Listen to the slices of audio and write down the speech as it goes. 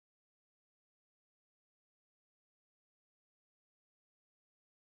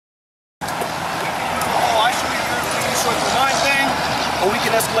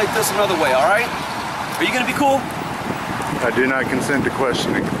articulate this another way, all right? Are you gonna be cool? I do not consent to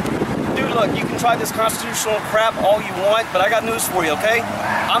questioning. Dude, look, you can try this constitutional crap all you want, but I got news for you, okay?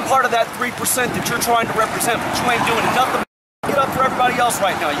 I'm part of that 3% that you're trying to represent, but you ain't doing enough to get up for everybody else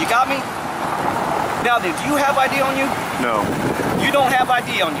right now. You got me? Now then, do you have ID on you? No. You don't have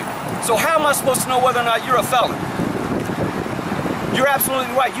ID on you. So how am I supposed to know whether or not you're a felon? You're absolutely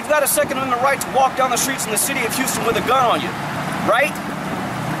right. You've got a Second Amendment right to walk down the streets in the city of Houston with a gun on you, right?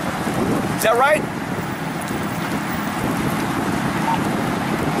 Is that right?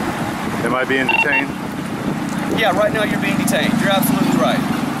 Am I being detained? Yeah, right now you're being detained. You're absolutely right.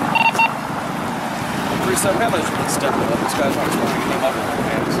 37, how much you can step it up? This guy's not trying to get him up in their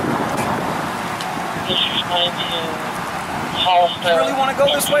hands. You really want to go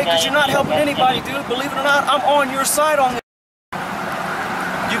this way? Because you're not helping anybody, dude. Believe it or not, I'm on your side on this.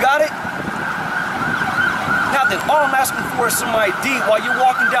 You got it? Now then, all I'm asking for is some ID while you're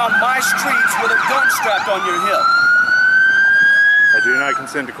walking down my streets with a gun strapped on your hip. I do not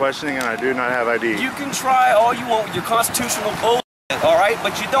consent to questioning, and I do not have ID. You can try all you want with your constitutional bullshit, all right?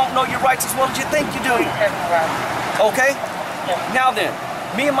 But you don't know your rights as well as you think you do. Okay? Now then,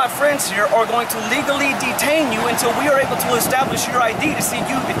 me and my friends here are going to legally detain you until we are able to establish your ID to see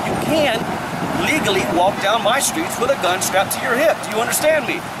you if you can legally walk down my streets with a gun strapped to your hip. Do you understand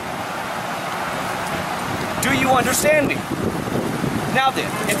me? Do you understand me? Now then,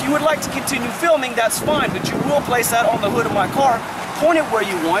 if you would like to continue filming, that's fine, but you will place that on the hood of my car, point it where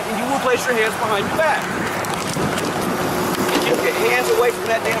you want, and you will place your hands behind your back. Keep your hands away from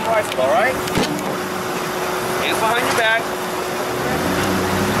that damn rifle, all right? Hands behind your back.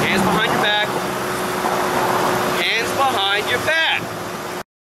 Hands behind your back. Hands behind your back.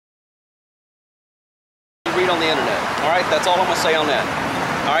 Read on the internet, all right? That's all I'm gonna say on that.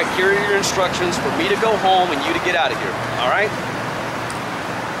 All right, here are your instructions for me to go home and you to get out of here, all right?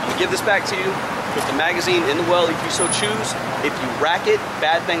 I'm gonna give this back to you. Put the magazine in the well if you so choose. If you rack it,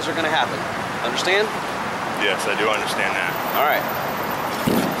 bad things are gonna happen. Understand? Yes, I do understand that. All right.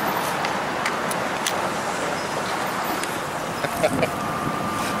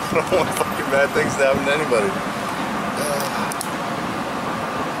 I don't want fucking bad things to happen to anybody.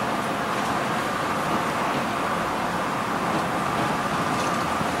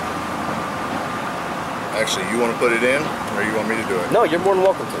 Actually, you want to put it in, or you want me to do it? No, you're more than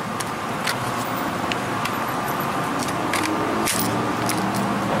welcome to.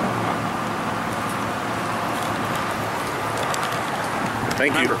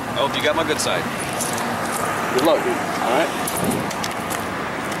 Thank you. Oh, you got my good side. Good luck, dude. All right?